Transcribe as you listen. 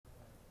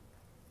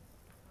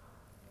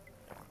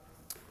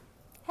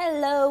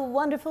Hello,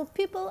 wonderful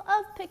people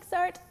of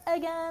PicsArt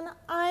again.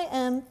 I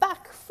am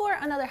back for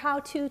another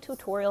how-to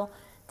tutorial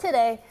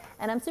today,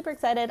 and I'm super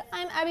excited.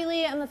 I'm Abby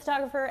Lee. I'm the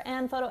photographer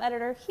and photo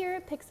editor here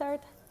at PicsArt,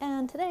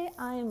 and today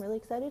I am really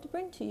excited to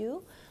bring to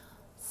you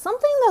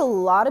something that a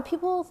lot of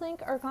people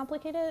think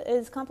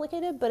is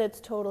complicated, but it's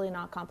totally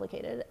not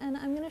complicated, and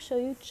I'm going to show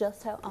you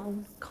just how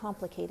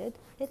uncomplicated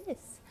it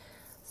is.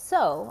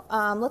 So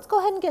let's go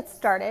ahead and get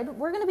started.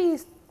 We're going to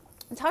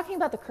be talking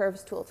about the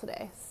curves tool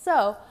today.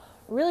 So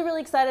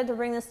really excited to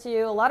bring this to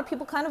you. A lot of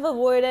people kind of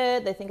avoid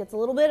it. They think it's a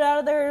little bit out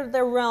of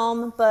their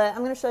realm, but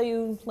I'm going to show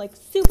you like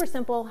super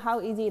simple how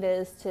easy it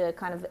is to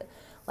kind of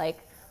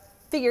like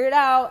figure it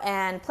out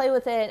and play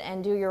with it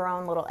and do your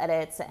own little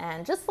edits,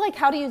 and just like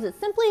how to use it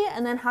simply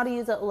and then how to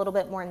use it a little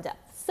bit more in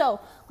depth. So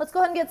let's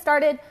go ahead and get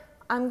started.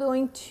 I'm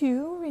going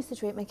to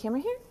resituate my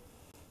camera here.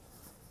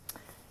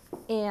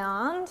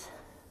 And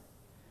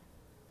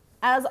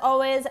as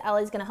always,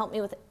 Allie's going to help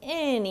me with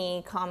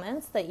any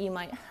comments that you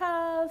might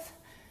have.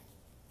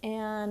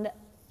 And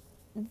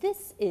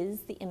this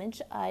is the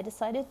image I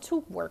decided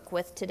to work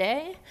with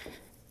today.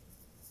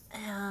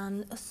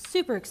 And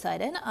super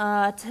excited.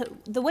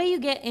 The way you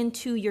get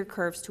into your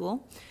curves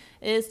tool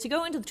is to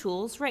go into the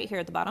tools right here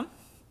at the bottom,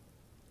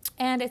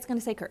 and it's going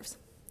to say curves.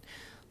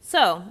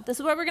 So this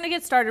is what we're going to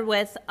get started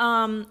with.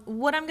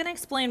 What I'm going to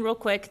explain real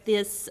quick,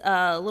 this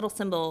little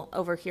symbol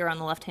over here on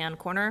the left-hand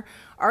corner,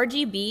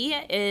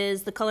 RGB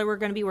is the color we're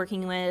going to be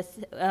working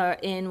with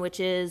which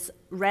is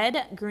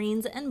red,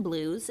 greens, and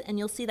blues, and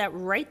you'll see that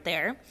right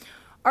there.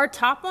 Our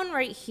top one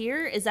right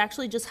here is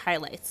actually just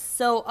highlights.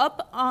 So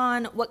up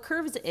on what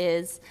curves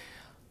is,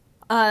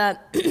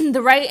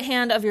 the right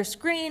hand of your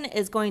screen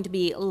is going to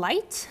be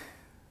light.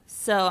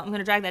 So I'm going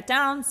to drag that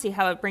down, see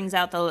how it brings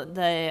out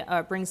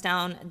brings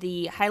down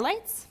the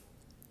highlights.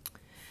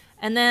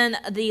 And then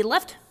the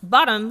left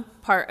bottom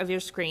part of your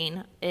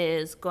screen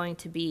is going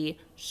to be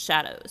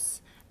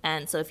shadows.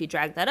 And so if you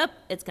drag that up,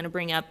 it's going to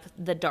bring up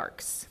the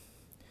darks.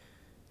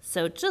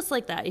 So just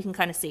like that, you can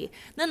kind of see.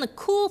 Then the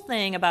cool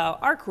thing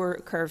about our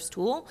curves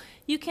tool,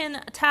 you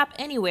can tap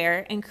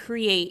anywhere and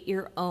create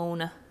your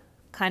own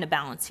kind of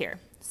balance here.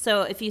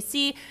 So if you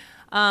see,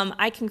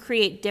 I can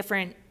create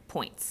different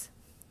points.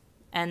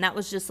 And that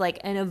was just like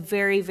in a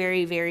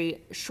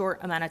very short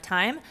amount of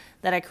time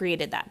that I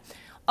created that.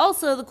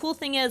 Also, the cool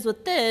thing is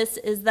with this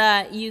is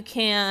that you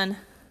can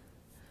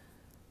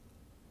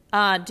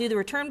do the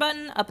return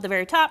button up at the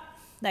very top.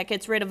 That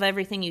gets rid of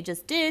everything you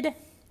just did.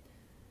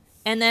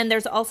 And then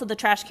there's also the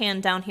trash can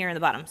down here in the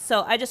bottom.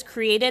 So I just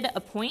created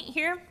a point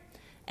here,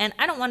 and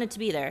I don't want it to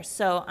be there.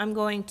 So I'm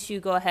going to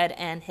go ahead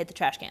and hit the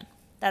trash can.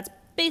 That's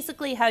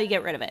basically how you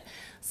get rid of it.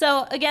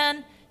 So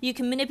again, you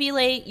can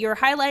manipulate your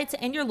highlights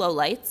and your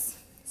lowlights.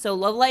 So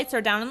lowlights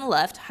are down on the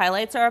left,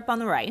 highlights are up on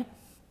the right.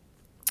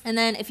 And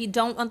then if you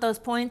don't want those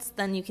points,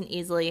 then you can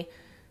easily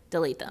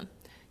delete them.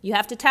 You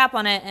have to tap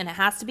on it, and it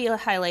has to be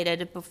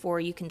highlighted before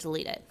you can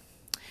delete it.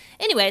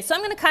 Anyway, so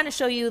I'm going to kind of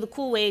show you the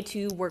cool way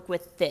to work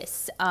with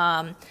this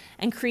and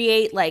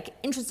create like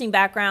interesting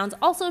backgrounds.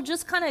 Also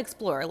just kind of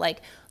explore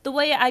like the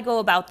way I go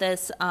about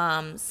this.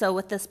 So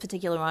with this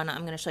particular one,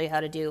 I'm going to show you how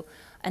to do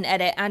an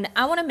edit, and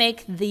I want to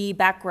make the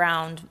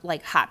background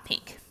like hot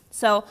pink.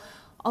 So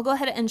I'll go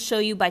ahead and show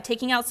you by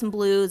taking out some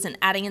blues and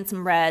adding in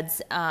some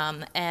reds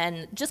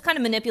and just kind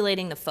of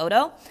manipulating the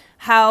photo,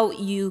 how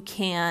you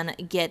can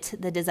get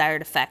the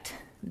desired effect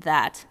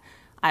that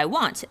I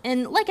want.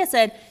 And like I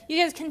said, you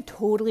guys can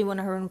totally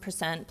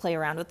 100% play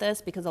around with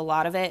this because a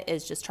lot of it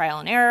is just trial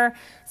and error,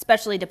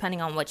 especially depending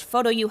on which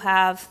photo you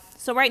have.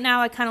 So right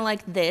now I kind of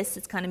like this.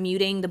 It's kind of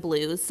muting the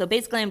blues. So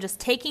basically I'm just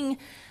taking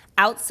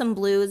out some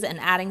blues and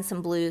adding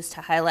some blues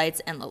to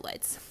highlights and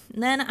lowlights.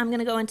 And then I'm going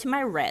to go into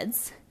my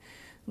reds.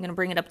 I'm going to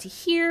bring it up to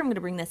here. I'm going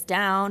to bring this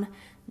down.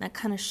 And that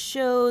kind of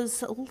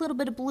shows a little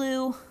bit of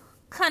blue.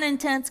 Kind of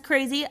intense,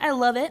 crazy. I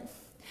love it.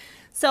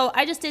 So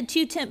I just did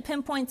 2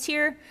 pinpoints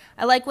here.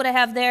 I like what I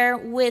have there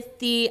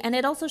and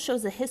it also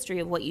shows the history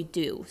of what you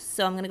do.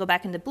 So I'm going to go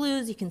back into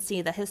blues. You can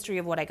see the history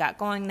of what I got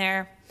going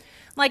there.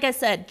 Like I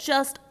said,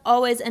 just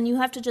always, and you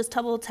have to just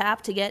double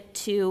tap to get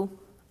to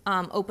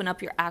open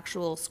up your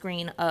actual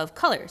screen of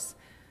colors.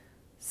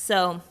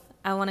 So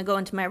I want to go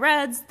into my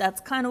reds.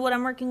 That's kind of what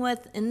I'm working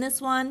with in this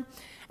one.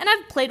 And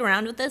I've played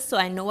around with this, so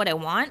I know what I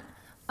want.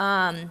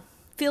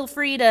 Feel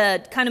free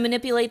to kind of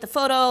manipulate the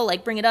photo,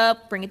 like bring it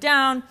up, bring it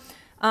down.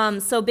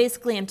 So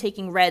basically I'm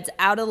taking reds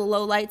out of the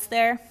low lights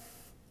there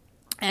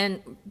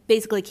and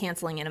basically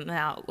canceling them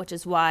out, which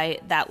is why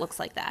that looks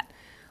like that.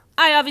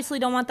 I obviously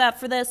don't want that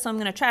for this, so I'm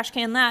going to trash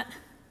can that.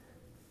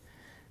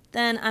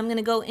 Then I'm going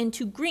to go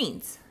into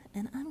greens,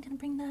 and I'm going to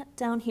bring that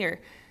down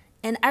here.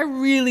 And I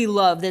really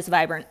love this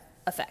vibrant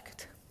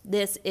effect.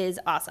 This is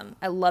awesome.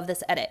 I love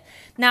this edit.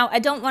 Now, I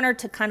don't want her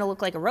to kind of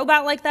look like a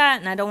robot like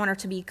that, and I don't want her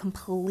to be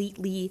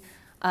completely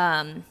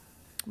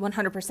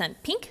 100%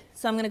 pink.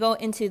 So I'm going to go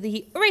into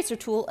the eraser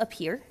tool up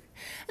here.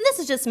 And this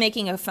is just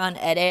making a fun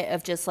edit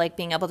of just like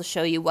being able to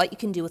show you what you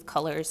can do with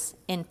colors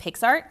in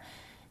PicsArt.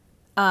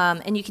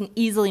 And you can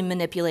easily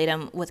manipulate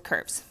them with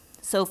curves.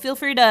 So feel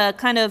free to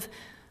kind of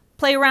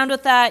play around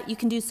with that. You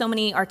can do so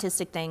many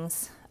artistic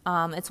things.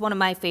 It's one of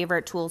my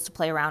favorite tools to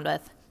play around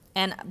with.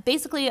 And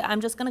basically, I'm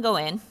just going to go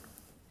in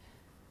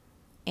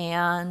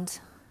and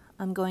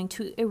I'm going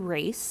to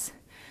erase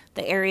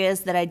the areas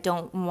that I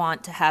don't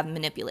want to have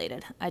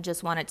manipulated. I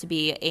just want it to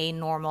be a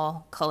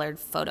normal colored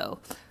photo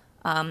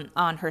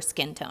on her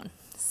skin tone.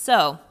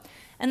 So,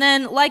 and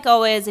then like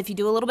always, if you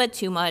do a little bit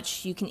too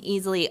much, you can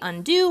easily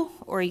undo,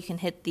 or you can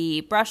hit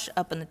the brush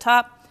up in the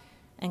top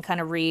and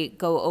kind of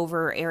go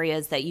over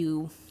areas that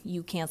you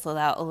canceled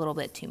out a little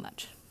bit too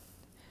much.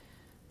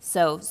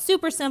 So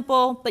super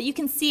simple, but you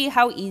can see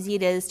how easy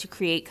it is to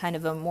create kind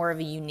of more of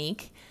a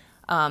unique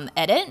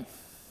edit.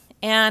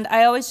 And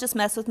I always just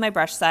mess with my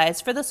brush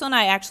size. For this one,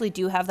 I actually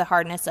do have the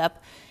hardness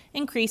up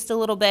increased a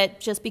little bit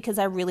just because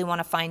I really want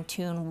to fine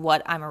tune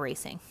what I'm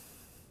erasing.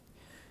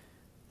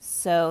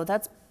 So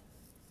that's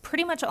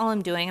pretty much all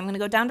I'm doing. I'm going to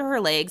go down to her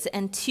legs,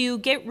 and to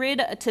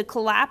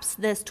collapse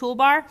this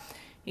toolbar,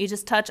 you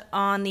just touch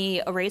on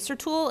the eraser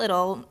tool.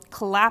 It'll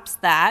collapse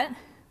that.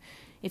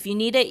 If you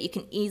need it, you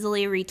can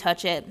easily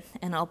retouch it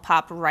and it'll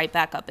pop right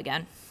back up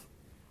again.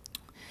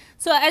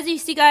 So as you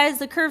see, guys,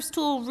 the curves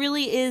tool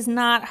really is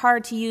not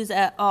hard to use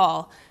at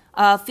all.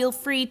 Feel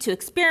free to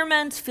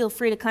experiment, feel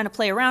free to kind of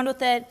play around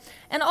with it.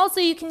 And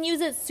also you can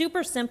use it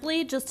super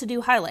simply just to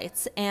do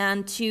highlights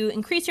and to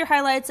increase your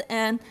highlights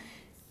and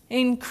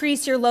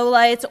increase your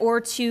lowlights, or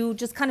to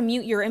just kind of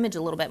mute your image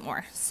a little bit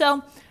more.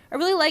 So I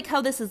really like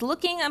how this is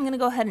looking. I'm going to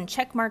go ahead and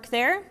check mark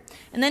there.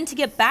 And then to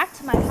get back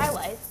to my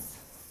highlights,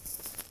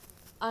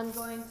 what I'm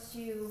going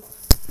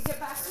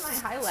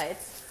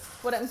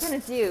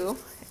to do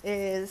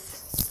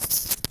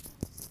is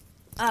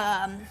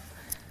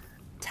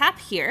tap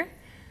here.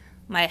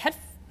 My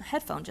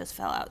headphone just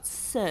fell out.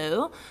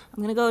 So I'm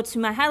going to go to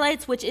my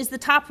highlights, which is the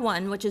top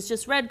one, which is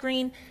just red,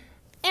 green,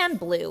 and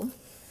blue.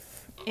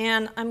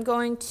 And I'm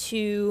going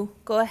to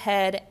go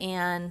ahead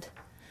and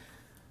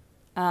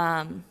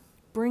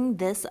bring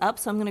this up.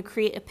 So I'm going to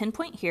create a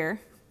pinpoint here,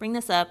 bring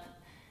this up,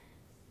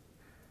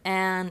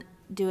 and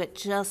do it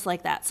just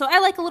like that. So I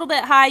like a little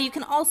bit high. You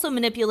can also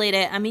manipulate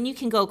it. I mean, you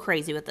can go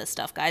crazy with this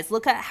stuff, guys.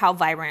 Look at how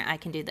vibrant I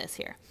can do this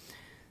here.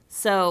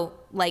 So,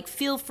 like,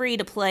 feel free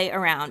to play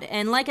around.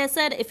 And like I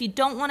said, if you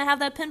don't want to have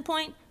that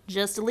pinpoint,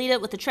 just delete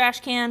it with the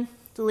trash can,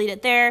 delete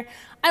it there.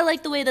 I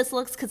like the way this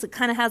looks because it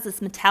kind of has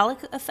this metallic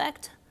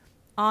effect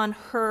on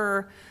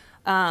her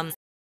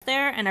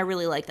there, and I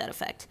really like that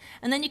effect.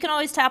 And then you can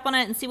always tap on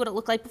it and see what it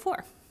looked like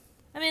before.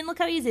 I mean, look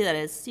how easy that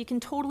is. You can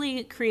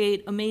totally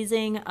create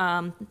amazing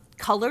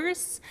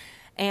colors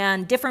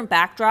and different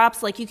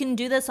backdrops. Like, you can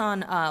do this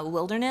on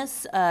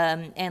wilderness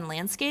and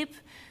landscape.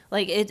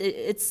 Like,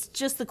 it's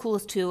just the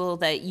coolest tool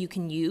that you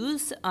can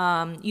use.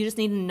 You just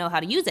need to know how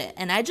to use it.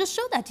 And I just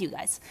showed that to you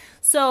guys.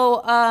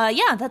 So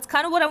yeah, that's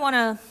kind of what I want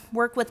to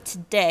work with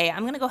today.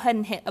 I'm going to go ahead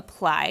and hit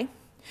apply.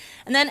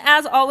 And then,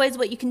 as always,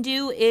 what you can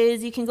do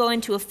is you can go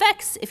into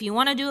effects. If you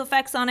want to do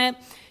effects on it,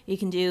 you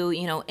can do,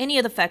 you know, any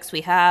of the effects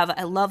we have.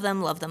 I love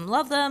them, love them,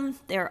 love them.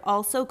 They're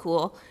all so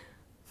cool.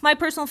 My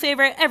personal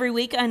favorite every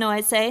week, I know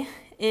I say,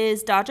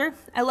 is Dodger.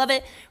 I love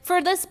it.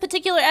 For this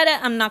particular edit,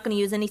 I'm not going to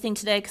use anything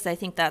today because I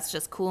think that's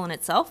just cool in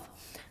itself.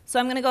 So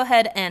I'm going to go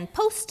ahead and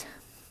post.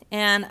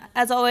 And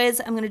as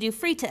always, I'm going to do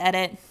free to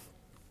edit.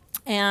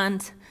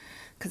 And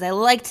because I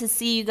like to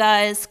see you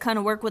guys kind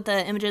of work with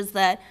the images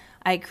that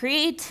I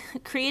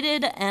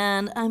created,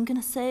 and I'm going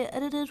to say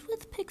edited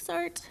with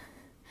PicsArt.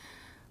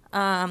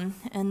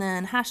 And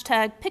then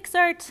hashtag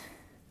PicsArt.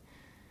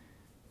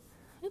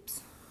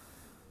 Oops.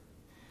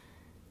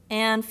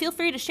 And feel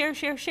free to share.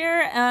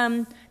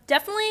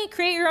 Definitely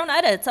create your own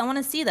edits. I want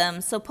to see them.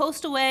 So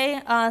post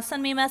away,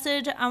 send me a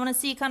message. I want to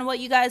see kind of what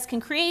you guys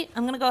can create.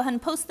 I'm going to go ahead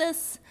and post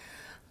this.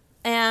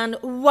 And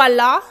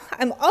voila.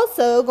 I'm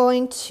also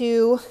going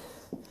to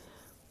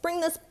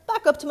bring this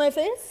back up to my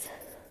face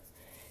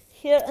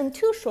here in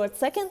 2 short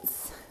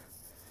seconds.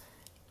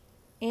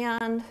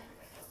 And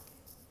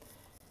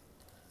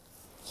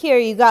here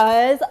you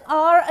guys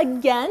are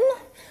again.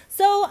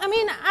 So, I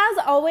mean,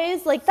 as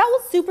always, like, that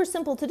was super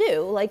simple to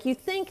do. Like, you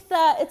think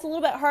that it's a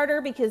little bit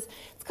harder because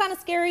it's kind of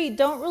scary. You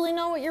don't really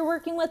know what you're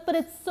working with, but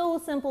it's so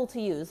simple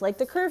to use. Like,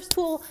 the curves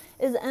tool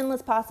is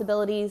endless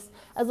possibilities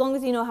as long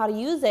as you know how to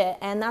use it.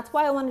 And that's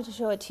why I wanted to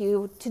show it to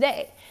you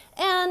today.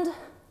 And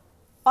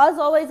as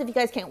always, if you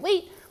guys can't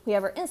wait, we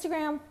have our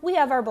Instagram, we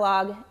have our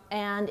blog.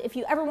 And if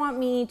you ever want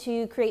me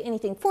to create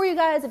anything for you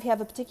guys, if you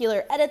have a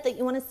particular edit that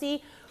you want to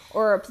see,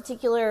 or a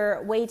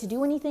particular way to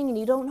do anything and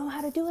you don't know how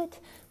to do it,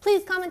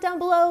 please comment down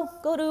below.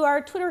 Go to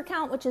our Twitter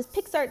account, which is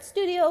PicsArt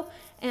Studio,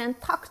 and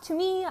talk to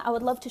me. I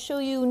would love to show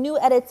you new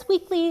edits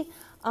weekly.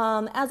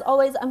 As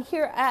always, I'm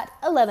here at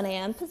 11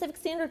 a.m. Pacific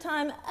Standard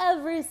Time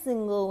every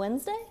single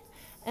Wednesday,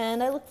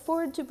 and I look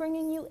forward to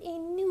bringing you a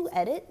new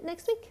edit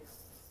next week.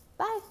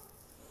 Bye.